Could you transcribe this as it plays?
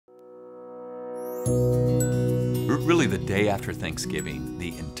Really, the day after Thanksgiving,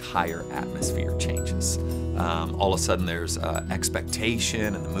 the entire atmosphere changes. All of a sudden, there's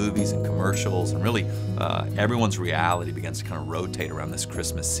expectation in the movies and commercials, and really everyone's reality begins to kind of rotate around this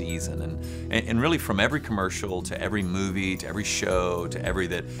Christmas season. And really, from every commercial to every movie to every show to every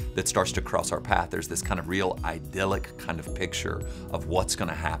that starts to cross our path, there's this kind of real idyllic kind of picture of what's going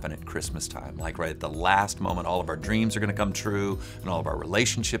to happen at Christmas time. Like right at the last moment, all of our dreams are going to come true, and all of our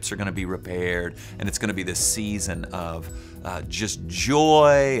relationships are going to be repaired, and it's going to be this season of just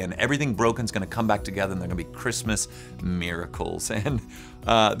joy, and everything broken is going to come back together, and they're going to be Christmas miracles. And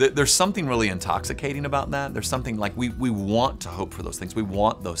there's something really intoxicating about that. There's something like we want to hope for those things. We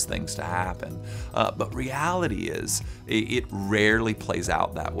want those things to happen. But reality is it rarely plays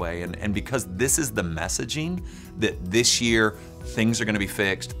out that way. And because this is the messaging that this year things are going to be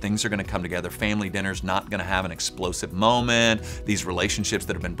fixed, things are going to come together, family dinner's not going to have an explosive moment, these relationships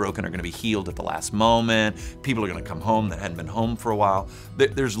that have been broken are going to be healed at the last moment, people are going to come home that hadn't been home for a while.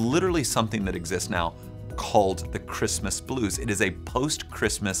 There's literally something that exists now called the Christmas blues. It is a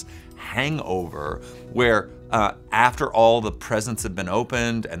post-Christmas hangover where after all the presents have been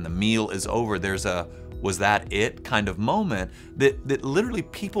opened and the meal is over, there's a was that it kind of moment that literally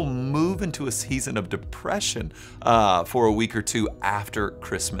people move into a season of depression for a week or two after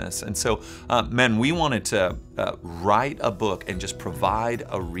Christmas. And so, men, we wanted to write a book and just provide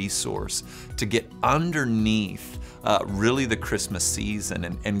a resource to get underneath really the Christmas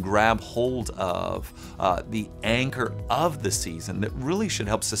season and grab hold of the anchor of the season that really should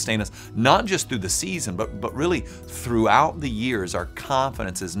help sustain us, not just through the season, but really throughout the years. Our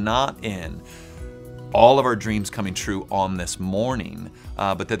confidence is not in all of our dreams coming true on this morning,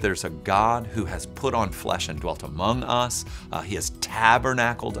 but that there's a God who has put on flesh and dwelt among us. He has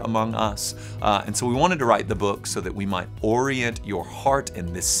tabernacled among us. And so we wanted to write the book so that we might orient your heart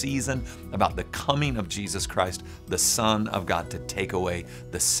in this season about the coming of Jesus Christ, the Son of God, to take away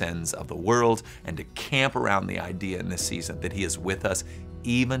the sins of the world, and to camp around the idea in this season that He is with us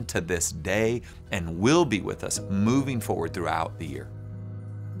even to this day and will be with us moving forward throughout the year.